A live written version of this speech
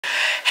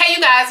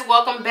you guys,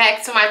 welcome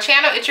back to my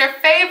channel. It's your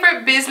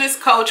favorite business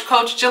coach,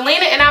 Coach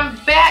Jelena, and I'm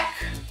back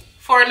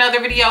for another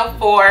video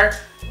for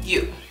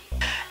you.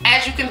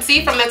 As you can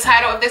see from the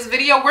title of this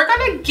video, we're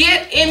gonna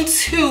get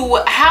into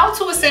how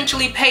to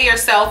essentially pay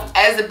yourself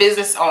as a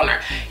business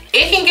owner.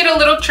 It can get a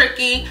little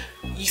tricky.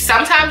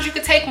 Sometimes you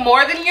could take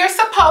more than you're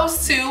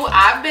supposed to.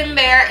 I've been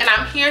there, and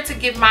I'm here to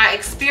give my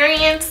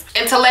experience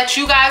and to let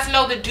you guys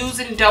know the do's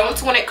and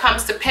don'ts when it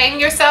comes to paying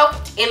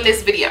yourself in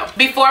this video.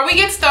 Before we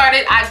get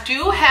started, I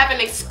do have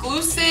an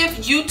exclusive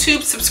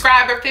YouTube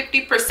subscriber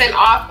 50%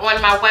 off on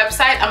my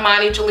website,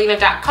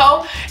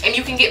 ImaniJelena.co, and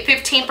you can get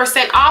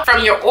 15% off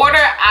from your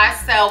order. I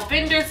sell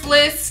vendors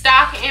lists,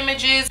 stock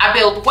images, I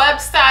build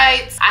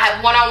websites, I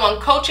have one-on-one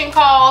coaching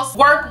calls,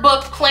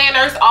 workbook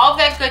planners, all of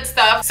that good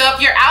stuff. So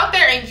if you're out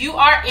there and you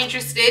are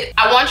interested,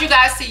 I want you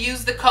guys to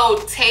use the code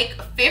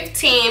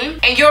TAKE15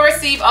 and you'll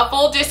receive a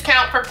full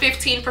discount for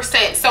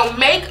 15%. So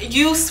make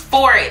use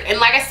for it. And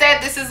like I said,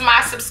 this is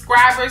my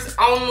subscribers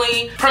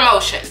only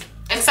promotion.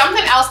 And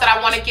something else that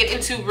I want to get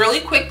into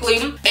really quickly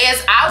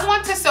is I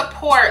want to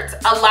support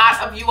a lot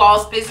of you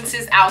all's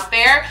businesses out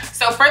there.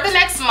 So for the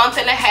next month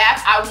and a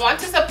half, I want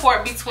to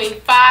support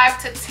between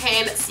 5 to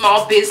 10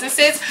 small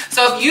businesses.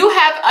 So if you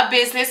have a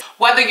business,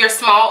 whether you're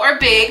small or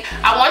big,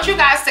 I want you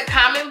guys to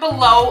comment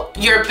below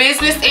your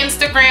business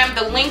Instagram,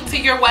 the link to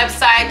your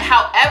website,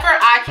 however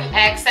I can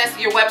access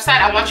your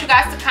website. I want you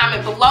guys to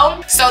comment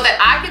below so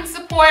that I can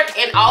support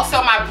and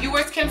also my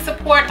viewers can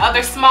support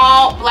other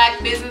small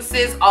Black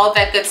businesses, all of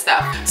that good stuff.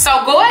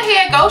 So go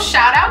ahead, go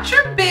shout out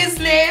your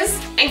business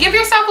and give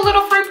yourself a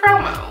little free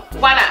promo.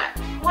 Why not?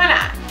 Why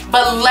not?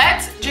 But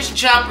let's just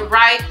jump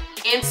right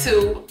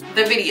into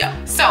the video.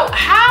 So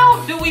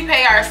how do we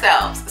pay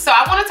ourselves? So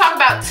I want to talk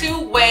about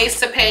 2 ways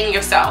to paying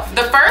yourself.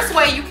 The first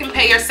way you can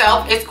pay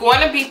yourself is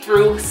going to be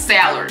through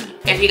salary.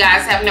 If you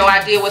guys have no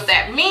idea what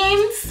that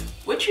means,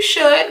 which you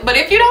should, but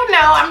if you don't know,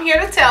 I'm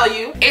here to tell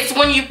you. It's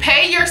when you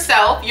pay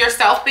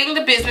yourself being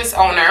the business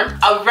owner,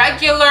 a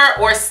regular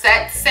or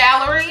set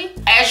salary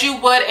as you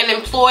would an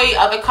employee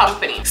of a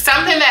company.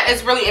 Something that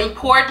is really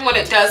important when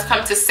it does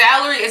come to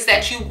salary is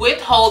that you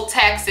withhold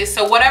taxes.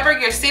 So whatever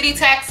your city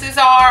taxes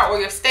are or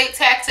your state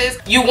taxes,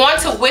 you want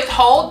to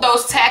withhold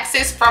those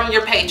taxes from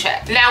your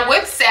paycheck. Now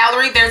with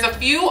salary, there's a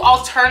few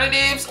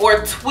alternatives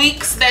or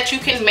tweaks that you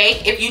can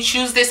make if you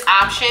choose this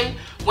option.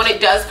 When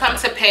it does come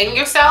to paying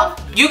yourself,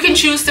 you can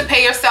choose to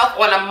pay yourself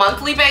on a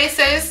monthly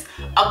basis,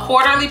 a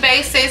quarterly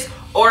basis,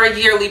 or a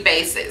yearly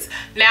basis.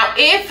 Now,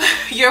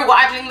 if you're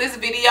watching this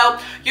video,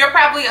 you're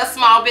probably a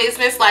small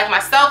business like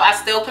myself. I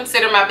still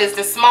consider my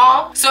business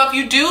small. So if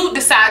you do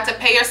decide to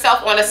pay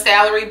yourself on a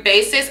salary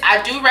basis,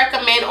 I do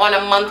recommend on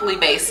a monthly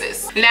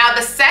basis. Now,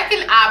 the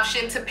second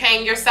option to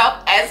paying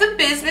yourself as a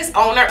business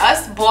owner,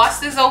 us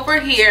bosses over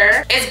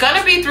here, is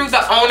gonna be through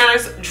the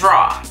owner's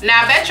draw.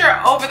 Now, I bet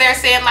you're over there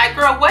saying like,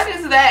 girl, what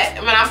is that?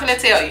 I mean, I'm gonna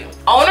tell you.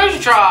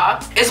 Owner's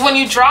draw is when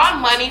you draw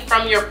money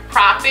from your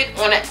profit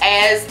on an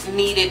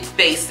as-needed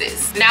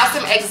basis. Now,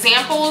 some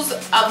examples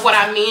of what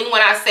I mean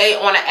when I say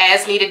on an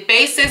as-needed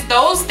basis,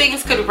 those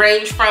things could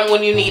range from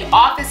when you need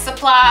office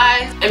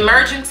supplies,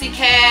 emergency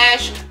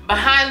cash,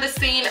 behind the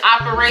scene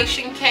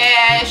operation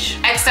cash,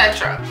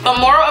 etc. The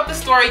moral of the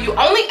story, you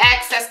only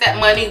access that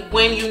money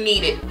when you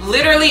need it,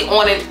 literally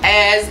on an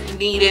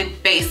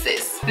as-needed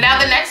basis. Now,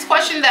 the next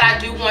question that I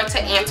do want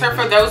to answer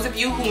for those of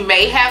you who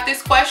may have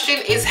this question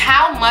is,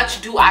 how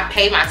much do I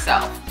pay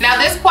myself? Now,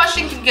 this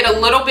question can get a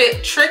little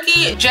bit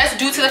tricky just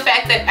due to the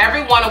fact that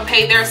everyone will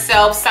pay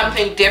themselves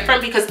something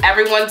different because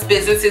everyone's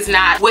business is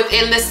not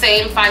within the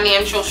same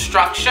financial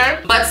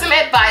structure. But some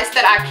advice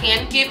that I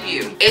can give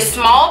you is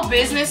small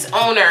business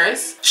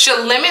owners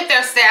should limit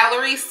their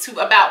salaries to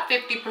about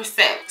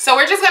 50%. So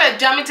we're just gonna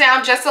dumb it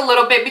down just a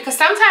little bit because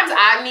sometimes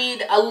I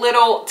need a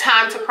little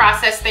time to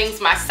process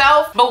things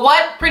myself. But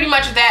what pretty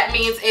much that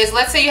means is,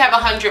 let's say you have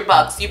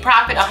 $100, you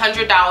profit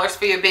 $100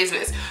 for your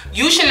business.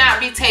 You should not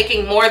be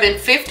taking more than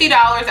 $50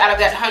 out of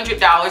that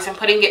 $100 and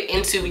putting it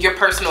into your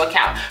personal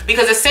account,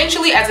 because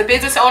essentially as a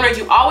business owner,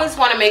 you always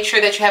want to make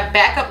sure that you have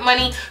backup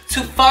money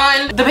to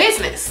fund the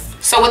business.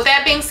 So with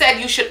that being said,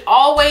 you should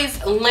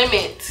always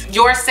limit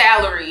your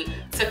salary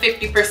to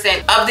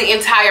 50% of the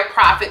entire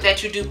profit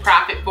that you do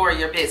profit for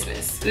your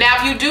business. Now,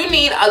 if you do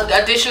need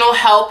additional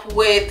help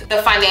with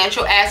the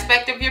financial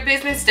aspect of your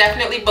business,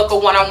 definitely book a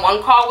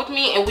one-on-one call with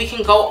me and we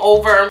can go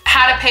over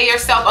how to pay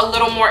yourself a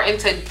little more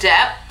into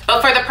depth.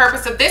 But for the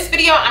purpose of this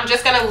video, I'm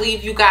just gonna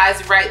leave you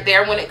guys right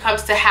there when it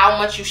comes to how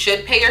much you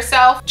should pay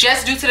yourself,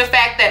 just due to the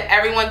fact that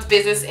everyone's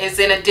business is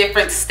in a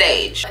different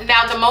stage.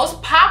 Now, the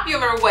most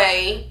popular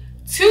way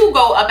to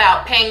go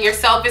about paying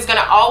yourself is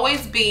gonna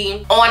always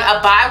be on a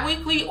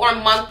bi-weekly or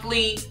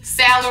monthly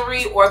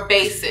salary or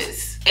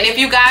basis. And if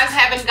you guys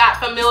haven't got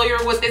familiar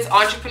with this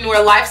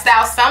entrepreneur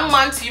lifestyle, some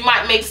months you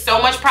might make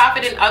so much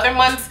profit, and other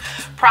months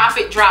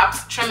profit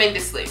drops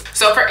tremendously.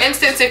 So for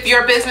instance, if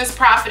your business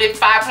profited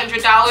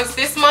 $500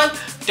 this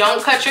month,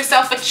 don't cut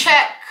yourself a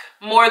check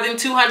more than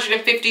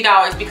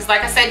 $250, because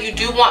like I said, you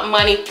do want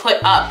money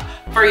put up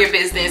for your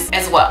business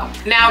as well.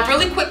 Now,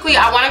 really quickly,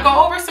 I want to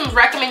go over some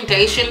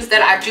recommendations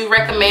that I do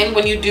recommend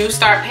when you do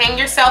start paying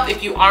yourself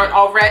if you aren't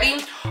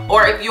already,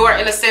 or if you are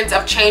in a sense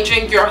of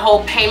changing your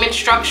whole payment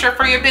structure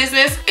for your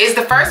business. Is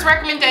the first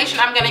recommendation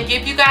I'm going to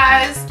give you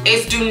guys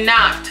is do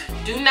not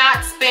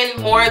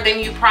spend more than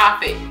you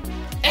profit.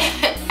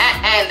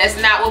 And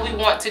that's not what we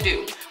want to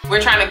do.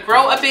 We're trying to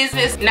grow a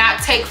business,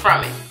 not take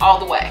from it all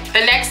the way. The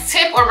next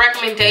tip or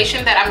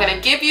recommendation that I'm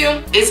gonna give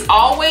you is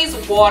always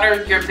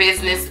water your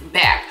business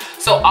back.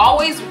 So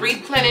always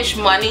replenish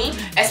money,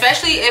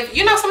 especially if,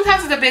 you know,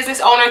 sometimes as a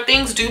business owner,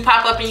 things do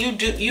pop up and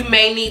you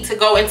may need to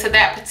go into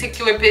that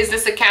particular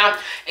business account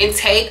and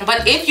take.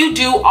 But if you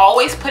do,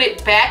 always put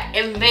it back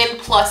and then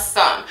plus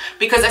some,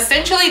 because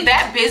essentially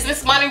that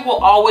business money will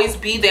always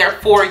be there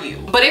for you.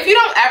 But if you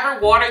don't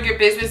ever water your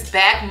business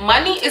back,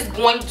 money is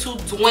going to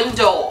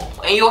dwindle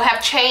and you'll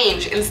have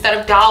change instead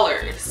of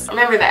dollars.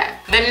 Remember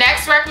that. The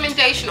next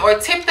recommendation or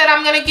tip that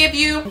I'm gonna give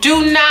you,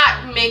 do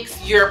not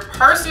mix your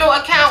personal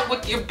account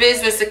with your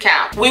business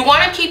account. We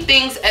wanna keep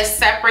things as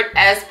separate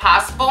as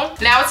possible.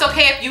 Now, it's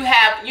okay if you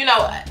have, you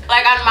know,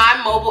 like on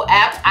my mobile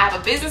app, I have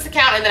a business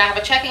account and then I have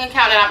a checking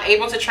account and I'm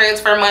able to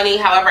transfer money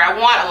however I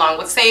want, along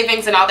with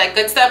savings and all that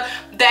good stuff.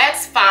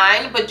 That's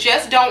fine, but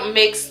just don't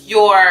mix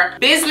your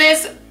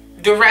business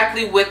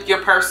directly with your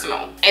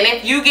personal. And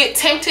if you get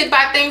tempted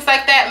by things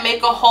like that,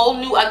 make a whole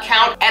new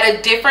account at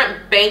a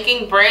different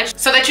banking branch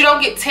so that you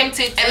don't get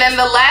tempted. And then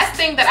the last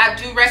thing that I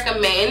do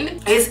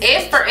recommend is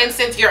if, for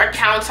instance, your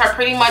accounts are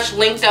pretty much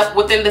linked up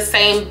within the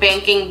same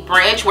banking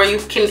branch where you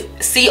can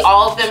see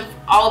all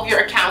of your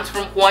accounts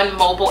from one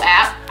mobile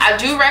app, I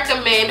do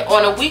recommend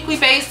on a weekly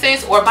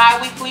basis or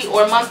bi-weekly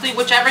or monthly,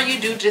 whichever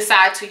you do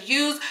decide to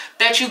use,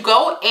 that you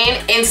go in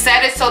and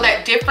set it so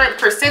that different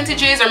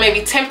percentages, or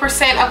maybe 10%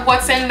 of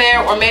what's in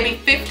there, or maybe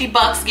 50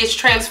 bucks gets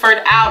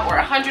transferred out, or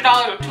 $100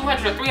 or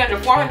 $200 or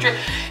 $300, $400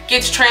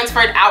 gets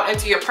transferred out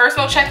into your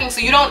personal checking,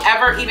 so you don't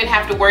ever even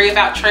have to worry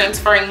about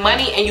transferring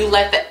money, and you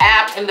let the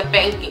app and the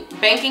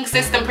banking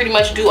system pretty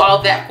much do all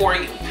of that for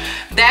you.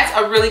 That's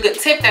a really good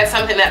tip. That's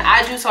something that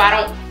I do, so I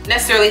don't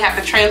necessarily have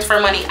to transfer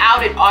money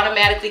out. It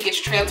automatically gets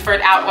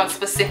transferred out on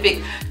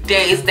specific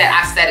days that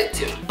I set it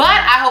to. But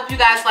I hope you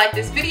guys liked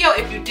this video.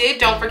 If you did,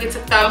 don't forget to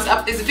thumbs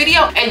up this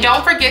video, and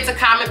don't forget to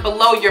comment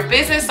below your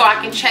business so I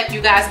can check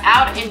you guys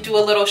out and do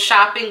a little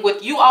shopping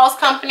with you all's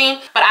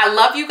company. But I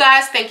love you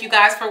guys. Thank you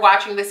guys for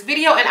watching this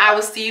video, and I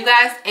will see you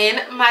guys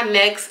in my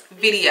next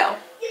video.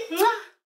 Mwah.